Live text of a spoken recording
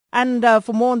And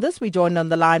for more on this, we joined on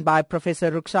the line by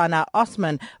Professor Rukhsana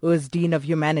Osman, who is Dean of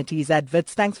Humanities at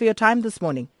WITS. Thanks for your time this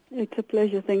morning. It's a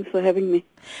pleasure. Thanks for having me.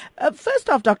 First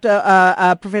off,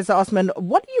 Professor Osman,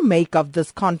 what do you make of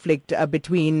this conflict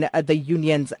between the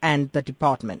unions and the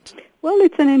department? Well,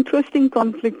 it's an interesting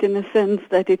conflict in a sense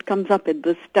that it comes up at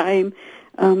this time.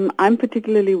 I'm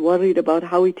particularly worried about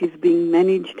how it is being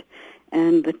managed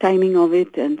and the timing of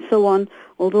it and so on,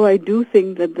 although I do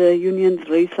think that the unions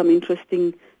raise some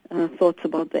interesting thoughts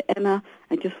about the ENA.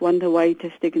 I just wonder why it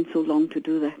has taken so long to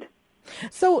do that.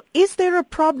 So is there a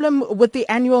problem with the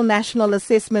annual national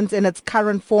assessments in its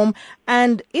current form?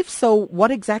 And if so,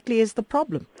 what exactly is the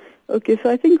problem? Okay,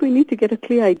 so I think we need to get a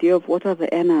clear idea of what are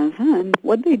the ENAs. And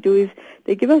what they do is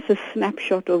they give us a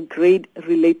snapshot of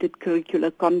grade-related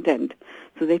curricular content.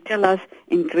 So they tell us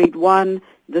in grade 1,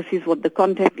 this is what the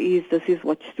content is, this is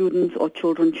what students or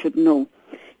children should know.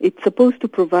 It's supposed to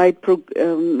provide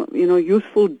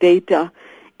useful data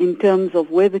in terms of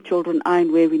where the children are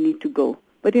and where we need to go.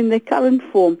 But in their current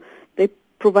form, they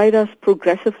provide us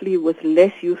progressively with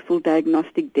less useful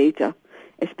diagnostic data,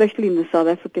 especially in the South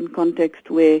African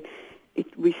context where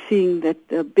we're seeing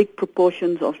that big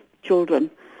proportions of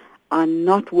children are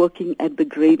not working at the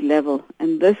grade level.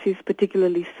 And this is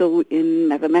particularly so in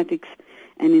mathematics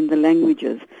and in the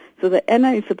languages. So the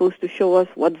ENA is supposed to show us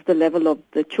what's the level of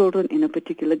the children in a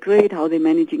particular grade, how they're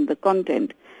managing the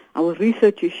content. Our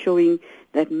research is showing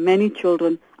that many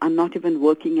children are not even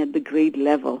working at the grade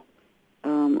level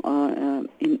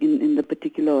in the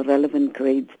particular or relevant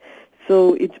grades.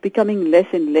 So it's becoming less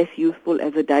and less useful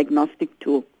as a diagnostic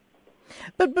tool.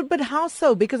 But how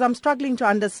so? Because I'm struggling to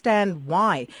understand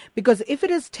why. Because if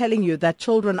it is telling you that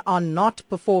children are not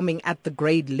performing at the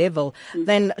grade level,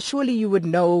 then surely you would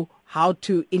know how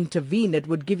to intervene. It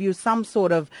would give you some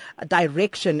sort of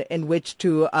direction in which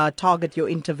to target your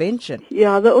intervention.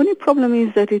 Yeah, the only problem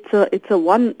is that it's a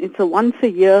once a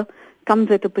year,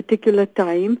 comes at a particular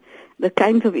time. The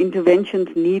kinds of interventions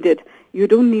needed. You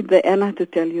don't need the ENA to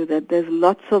tell you that. There's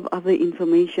lots of other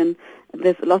information.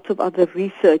 There's lots of other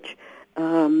research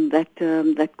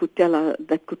that could tell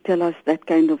us that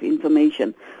kind of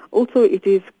information. Also, it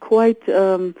is quite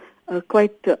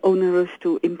onerous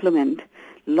to implement.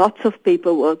 Lots of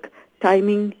paperwork,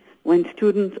 timing when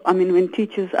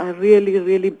teachers are really,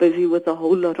 really busy with a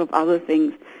whole lot of other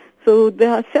things. So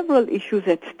there are several issues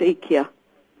at stake here.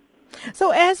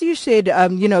 So as you said,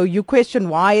 you question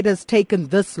why it has taken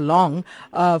this long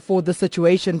for the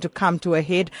situation to come to a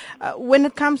head. When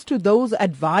it comes to those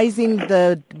advising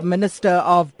the Minister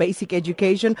of Basic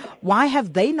Education, why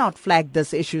have they not flagged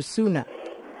this issue sooner?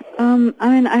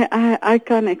 I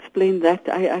can't explain that.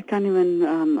 I can't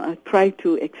even try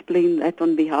to explain that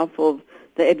on behalf of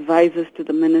the advisors to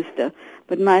the minister.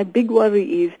 But my big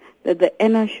worry is that the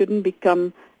ENA shouldn't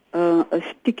become a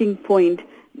sticking point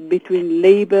between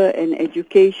labor and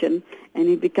education, and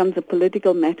it becomes a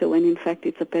political matter when in fact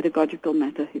it's a pedagogical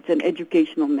matter. It's an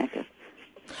educational matter.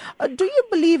 Do you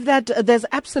believe that there's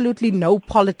absolutely no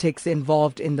politics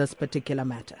involved in this particular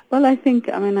matter? Well, I think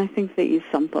there is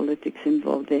some politics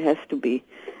involved. There has to be.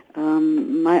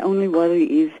 My only worry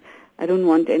is I don't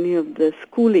want any of the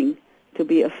schooling to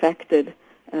be affected,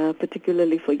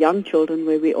 particularly for young children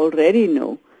where we already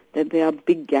know that there are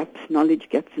big gaps, knowledge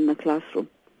gaps in the classroom.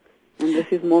 And this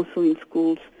is more so in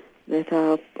schools that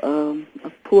are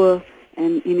poor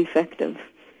and ineffective.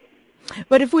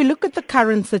 But if we look at the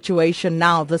current situation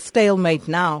now, the stalemate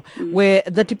now, where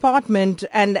the department,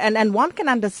 and one can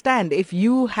understand if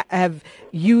you have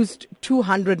used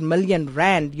 200 million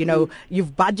rand,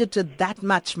 you've budgeted that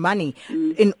much money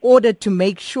in order to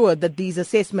make sure that these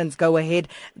assessments go ahead,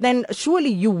 then surely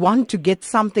you want to get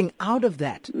something out of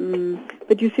that.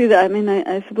 But you see,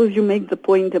 I suppose you make the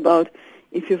point about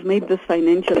if you've made this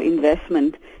financial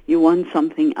investment, you want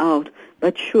something out.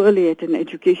 But surely at an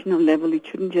educational level, it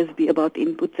shouldn't just be about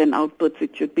inputs and outputs.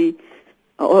 It should be,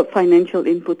 or financial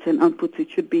inputs and outputs.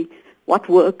 It should be what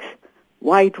works,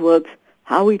 why it works,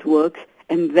 how it works,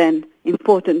 and then,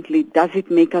 importantly, does it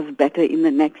make us better in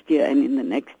the next year and in the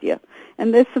next year?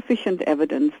 And there's sufficient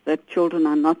evidence that children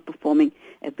are not performing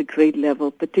at the grade level,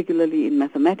 particularly in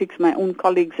mathematics. My own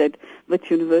colleagues at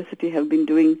Wits University have been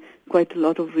doing quite a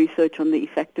lot of research on the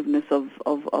effectiveness of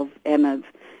ENAs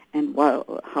and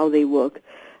how they work.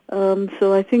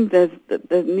 So I think there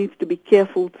needs to be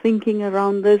careful thinking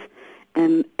around this,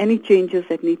 and any changes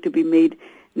that need to be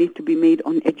made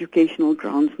on educational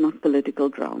grounds, not political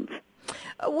grounds.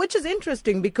 Which is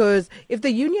interesting because if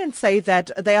the unions say that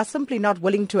they are simply not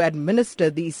willing to administer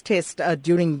these tests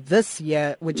during this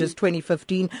year, which is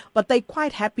 2015, but they're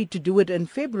quite happy to do it in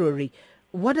February,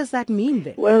 What does that mean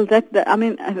then? Well,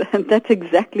 that's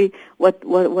exactly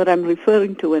what I'm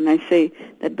referring to when I say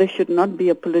that there should not be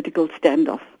a political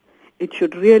standoff. It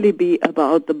should really be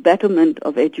about the betterment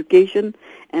of education,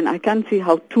 and I can't see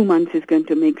how 2 months is going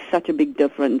to make such a big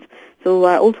difference. So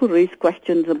I also raised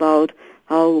questions about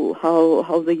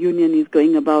how the union is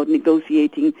going about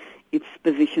negotiating its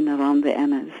position around the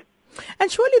ANAs.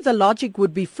 And surely the logic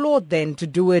would be flawed then to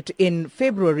do it in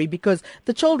February, because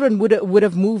the children would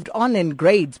have moved on in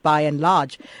grades by and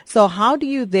large. So how do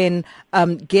you then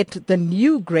get the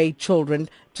new grade children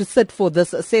to sit for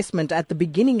this assessment at the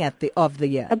beginning of the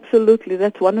year? Absolutely.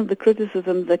 That's one of the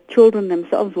criticisms that children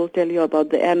themselves will tell you about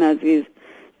the ANAs, is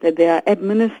that they are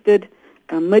administered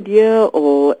mid-year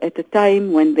or at a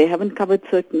time when they haven't covered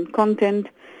certain content.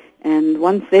 And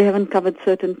once they haven't covered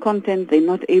certain content, they're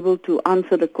not able to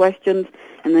answer the questions.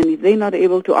 And then if they're not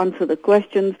able to answer the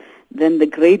questions, then the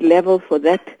grade level for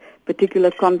that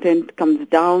particular content comes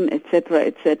down, etc.,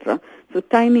 etc. So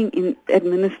timing in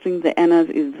administering the ANAs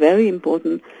is very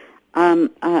important.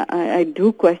 I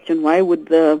do question why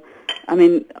would on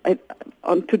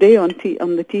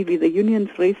the TV, the unions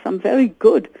raised some very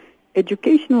good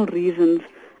educational reasons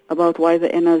about why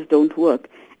the ANAs don't work.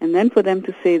 And then for them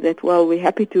to say that, well, we're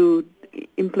happy to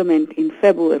implement in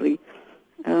February,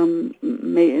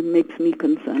 makes me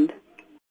concerned.